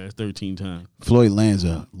jabbing your ass 13 times. Floyd lands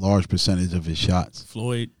a large percentage of his shots.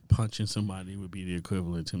 Floyd punching somebody would be the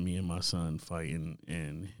equivalent to me and my son fighting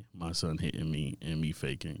and my son hitting me and me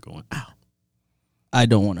faking going, ow. I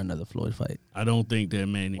don't want another Floyd fight. I don't think that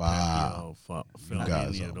Manny Wow. Pacquiao You felt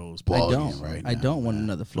guys any are of those. I bugging don't. right I now, don't want man.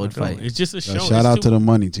 another Floyd I don't. fight. It's just a show. Shout out to the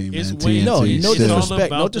money team, it's man. way- TNT. No, no still,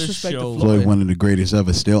 disrespect. No about the disrespect to show. Floyd. Floyd, one of the greatest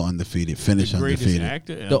ever, still undefeated. Finish the greatest undefeated.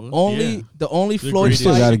 actor ever. The only The Floyd greatest-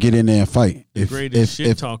 Still fight. got to get in there and fight. the If greatest shit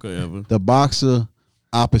if talker ever. the boxer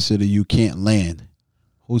opposite of you can't land,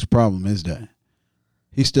 whose problem is that?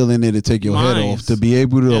 He's still in there to take your head Mine's. off to be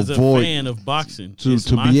able to As a avoid. fan of boxing, to it's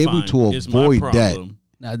be my able fine- to it's my avoid that. problem.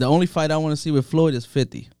 Now, the only fight I want to see with Floyd is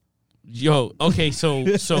 50. Yo, okay, so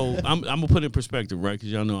I'm gonna put it in perspective, right?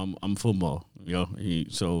 Because y'all know I'm football,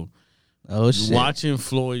 so Oh shit! watching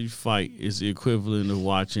Floyd fight is the equivalent of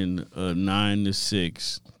watching a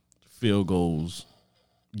 9-6 field goals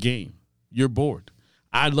game. You're bored.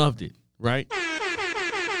 I loved it, right?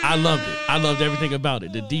 I loved it. I loved everything about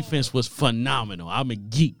it. The defense was phenomenal. I'm a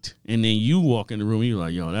geeked. And then you walk in the room, you're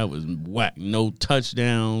like, yo, that was whack. No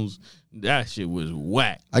touchdowns. That shit was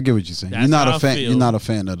whack. I get what you're saying. That's You're not how a I fan. feel. You're not a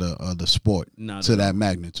fan of the sport Not to at that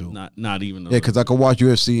magnitude. Not even. Yeah, because I could watch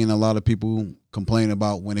UFC and a lot of people complain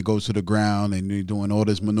about when it goes to the ground and they're doing all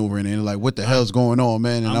this maneuvering and they're like, "What the hell's going on,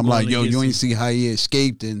 man?" And I'm I'm like, going "Yo, against you it. ain't see how he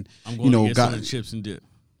escaped and I'm going to get got some of the chips and dip.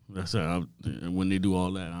 That's how when they do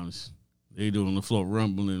all that, they do on the floor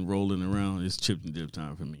rumbling, rolling around. It's chips and dip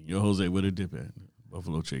time for me. Yo, Jose, where the dip at?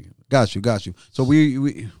 Buffalo chicken. got you. So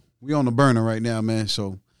we we on the burner right now, man.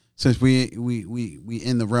 So since we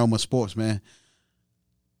in the realm of sports, man.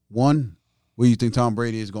 One, where you think Tom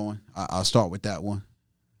Brady is going? I'll start with that one.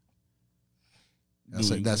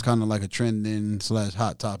 That's kind of like a trending /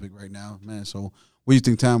 hot topic right now, man. So where you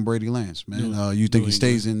think Tom Brady lands, man? You think he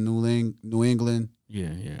stays in New England?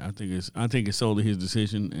 Yeah. I think it's solely his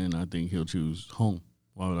decision, and I think he'll choose home.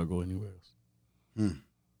 Why would I go anywhere else?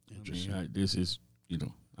 Interesting. This is,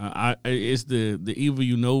 it's the evil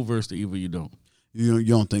you know versus the evil you don't. You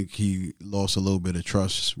don't think he lost a little bit of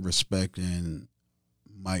trust, respect, and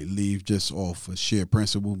might leave just off of sheer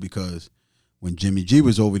principle? Because when Jimmy G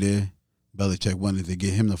was over there, Belichick wanted to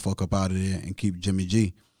get him the fuck up out of there and keep Jimmy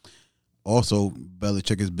G. Also,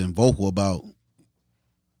 Belichick has been vocal about,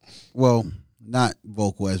 well, not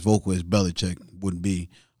vocal as Belichick would be,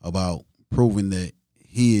 about proving that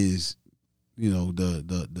he is,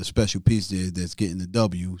 the special piece there that's getting the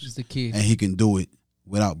W's. It's the key. And he can do it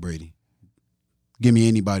without Brady. Give me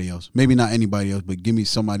anybody else. Maybe not anybody else, but give me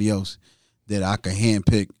somebody else that I can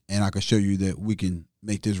handpick and I can show you that we can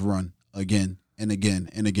make this run again and again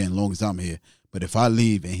and again, as long as I'm here. But if I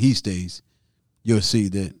leave and he stays, you'll see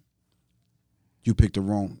that you picked the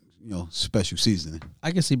wrong, special seasoning.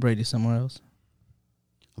 I can see Brady somewhere else.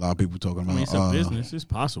 A lot of people talking about It's a business. It's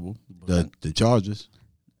possible. The Chargers.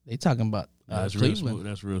 They talking about That's real Cleveland. smooth.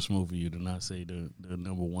 That's real smooth for you to not say the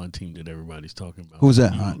number one team that everybody's talking about. Who's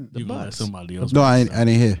that? You can let somebody else. No, I didn't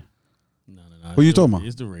hear. No. Who you talking about?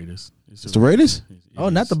 It's the Raiders. It's the Raiders? Oh,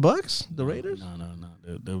 not the Bucks? The Raiders? No.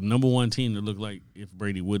 The number one team that looked like if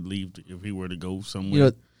Brady would leave, if he were to go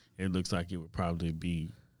somewhere, it looks like it would probably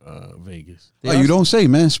be Vegas. You don't say,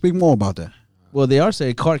 man. Speak more about that. Well, they are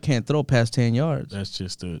saying Carr can't throw past 10 yards. That's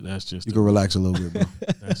just you can relax a little bit, bro.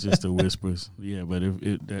 That's just the whispers. Yeah, but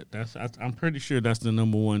I'm pretty sure that's the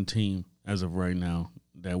number one team as of right now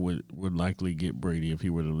that would likely get Brady if he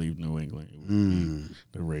were to leave New England. It would be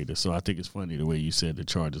the Raiders. So I think it's funny the way you said the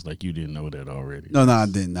Chargers, like you didn't know that already. No, I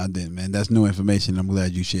didn't, man. That's new information. I'm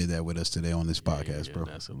glad you shared that with us today on this podcast, bro.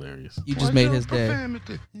 That's hilarious. You just made his day.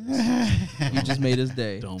 You just made his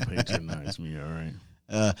day. Don't patronize me, all right?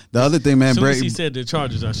 The other thing, man, As soon as Brady. he said the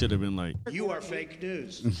Chargers, I should have been like, You are fake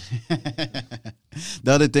news. The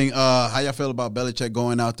other thing, how y'all feel about Belichick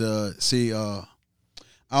going out to see?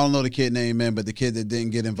 I don't know the kid name, man, but the kid that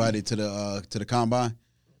didn't get invited to the combine.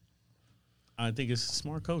 I think it's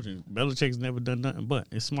smart coaching. Belichick's never done nothing but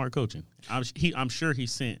it's smart coaching. I'm sure he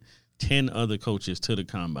sent 10 other coaches to the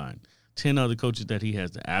combine, 10 other coaches that he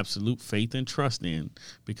has the absolute faith and trust in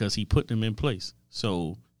because he put them in place.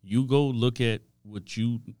 So you go look at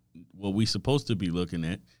what we supposed to be looking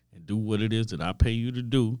at and do what it is that I pay you to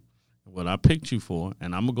do, what I picked you for,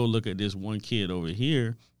 and I'm gonna go look at this one kid over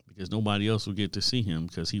here because nobody else will get to see him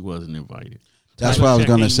because he wasn't invited. That's what I was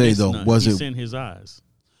gonna say though. Was in his eyes?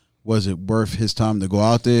 Was it worth his time to go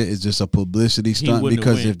out there? Is this a publicity stunt?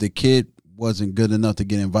 Because if the kid wasn't good enough to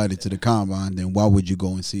get invited to the combine, then why would you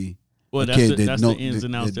go and see? Well, that's the ins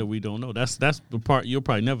and outs that we don't know. That's the part you'll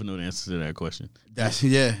probably never know the answer to that question. That's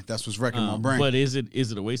what's wrecking my brain. But is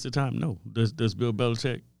it a waste of time? No. Does Bill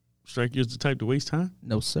Belichick strike you as the type to waste time?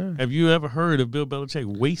 No, sir. Have you ever heard of Bill Belichick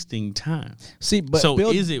wasting time? See, but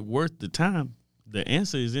is it worth the time? The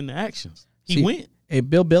answer is in the actions. He went. Hey,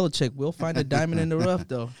 Bill Belichick will find a diamond in the rough,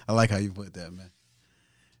 though. I like how you put that, man.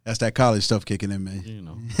 That's that college stuff kicking in, man.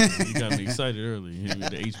 You got me excited early with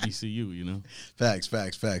the HBCU,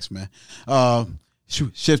 Facts, man.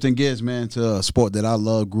 Shifting gears, man, to a sport that I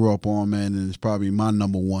love, grew up on, man, and it's probably my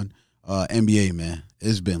number one, NBA, man.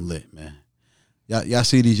 It's been lit, man. Y'all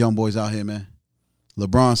see these young boys out here, man.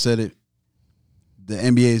 LeBron said it. The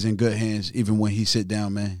NBA is in good hands, even when he sit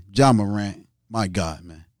down, man. Ja Morant, my God,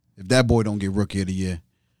 man. If that boy don't get Rookie of the Year,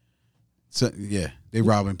 they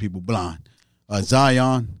robbing people blind.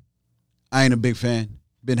 Zion, I ain't a big fan.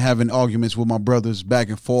 Been having arguments with my brothers back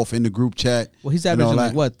and forth in the group chat. Well, he's averaging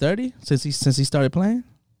like what, 30 since he started playing?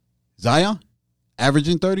 Zion,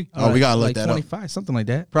 averaging 30. We gotta look like that 25, something like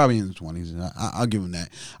that. Probably in the 20s. I'll give him that.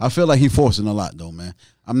 I feel like he's forcing a lot though, man.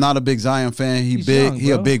 I'm not a big Zion fan. He's big. Young,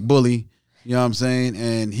 he a big bully. You know what I'm saying?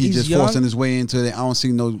 And he's just young. Forcing his way into it. I don't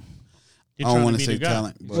see no. I don't want to say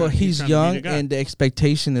talent. Well, he's young, and the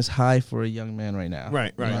expectation is high for a young man right now.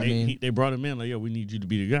 Right. You know They brought him in like, yo, we need you to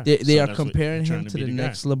be the guy. They are comparing him to the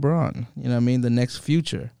next LeBron. You know what I mean? The next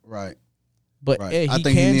future. Right. But right. Hey, I he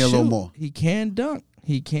think can he need shoot. a little more. He can dunk.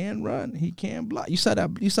 He can run. He can block. You saw that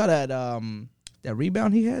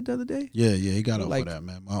rebound he had the other day? Yeah, he got up for that,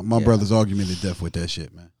 man. My brother's arguing to death with that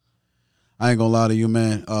shit, man. I ain't gonna lie to you,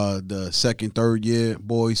 man. The second, third year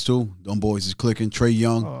boys too. Them boys is clicking. Trae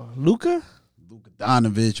Young, Luka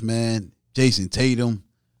Donovich, man. Jason Tatum.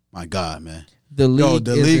 My God, man. The league,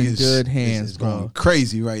 the is league in good hands, is bro. going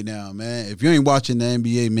crazy right now, man. If you ain't watching the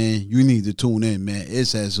NBA, man, you need to tune in, man.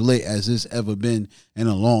 It's as lit as it's ever been in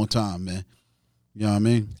a long time, man. You know what I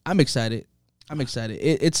mean? I'm excited.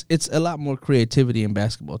 It's a lot more creativity in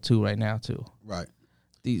basketball too right now too. Right.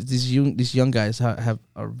 These young guys are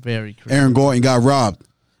very creative. Aaron Gordon got robbed.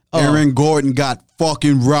 Oh. Aaron Gordon got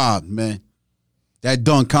fucking robbed, man. That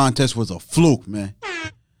dunk contest was a fluke, man.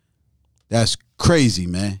 That's crazy,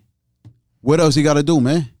 man. What else he got to do,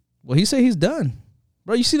 man? Well, he said he's done,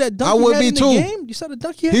 bro. You see that dunk? I he would had be in the too. Game? You saw the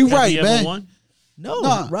dunk he had? He Have right, he ever man. won? No,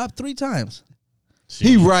 Nah. he robbed 3 times.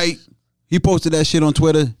 He right. He posted that shit on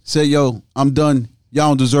Twitter. Said, "Yo, I'm done. Y'all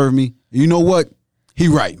don't deserve me." And you know what? He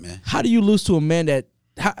right, man. How do you lose to a man that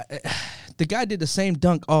the guy did the same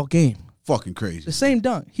dunk all game? Fucking crazy. The same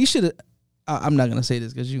dunk. He should have. I'm not gonna say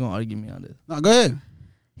this because you're gonna argue me on this. No, go ahead.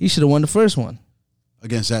 He should have won the first one.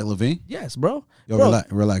 Against Zach LaVine. Yes, bro. Yo, Bro,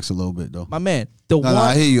 relax a little bit though. my man. The No, one.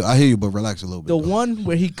 I hear you, but relax a little bit. The though. one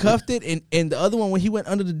where he cuffed it, and the other one when he went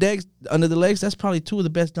under the legs, that's probably 2 of the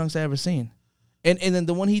best dunks I ever seen. And then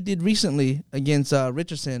the one he did recently against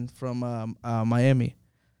Richardson from Miami.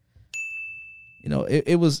 You know,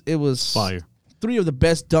 it was Fire. 3 of the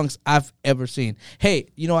best dunks I've ever seen. Hey,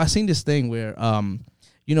 you know, I seen this thing where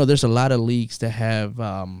you know, there's a lot of leagues that have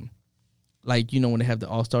like, you know, when they have the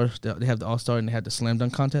All-Star, they have the All-Star and they have the slam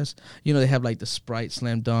dunk contest. You know, they have like the Sprite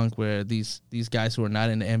slam dunk where these guys who are not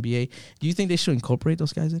in the NBA. Do you think they should incorporate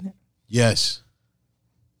those guys in it? Yes.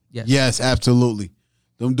 Yes. Yes, absolutely.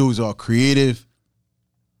 Them dudes are creative,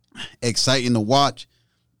 exciting to watch.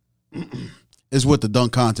 It's what the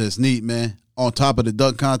dunk contest need, man. On top of the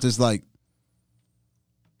dunk contest, like,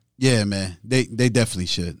 yeah, man, they definitely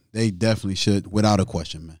should. They definitely should, without a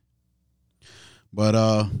question, man.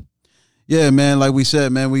 But yeah, man, like we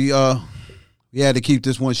said, man, we had to keep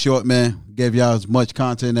this one short, man. Gave y'all as much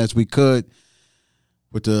content as we could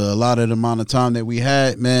with the allotted amount of time that we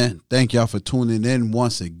had, man. Thank y'all for tuning in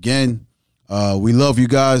once again. We love you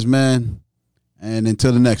guys, man. And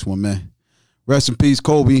until the next one, man. Rest in peace,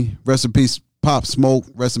 Kobe. Rest in peace, Pop Smoke.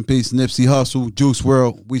 Rest in peace, Nipsey Hussle, Juice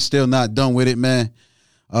WRLD. We still not done with it, man.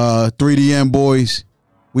 3DM boys,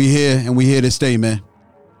 we here and we here to stay, man.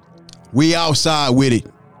 We outside with it.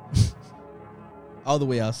 All the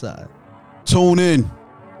way outside. Tune in.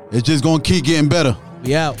 It's just gonna keep getting better.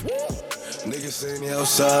 We out. Niggas saying they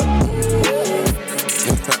outside.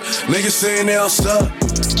 Niggas saying they outside.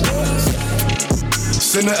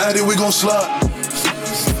 Send the addy, we gon' slide.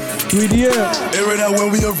 3DM. Air it out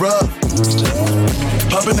when we arrive.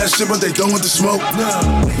 Poppin' that shit, but they done with the smoke.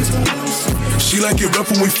 She like it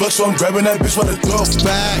rough when we fuck, so I'm grabbing that bitch by the throat.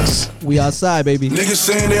 Facts. We outside, baby. Niggas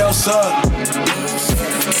saying they outside.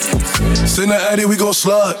 Send the addy, we gon'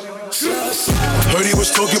 slide. Heard he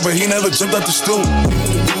was talking, but he never jumped out the stool.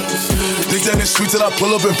 Think that it's sweet till I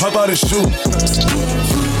pull up and pop out his shoe.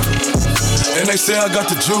 And they say I got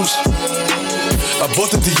the juice. I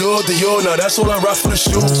bought the Dior, now that's all I rock for the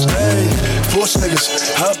shoes. Hey, Porsche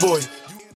niggas, hot boy.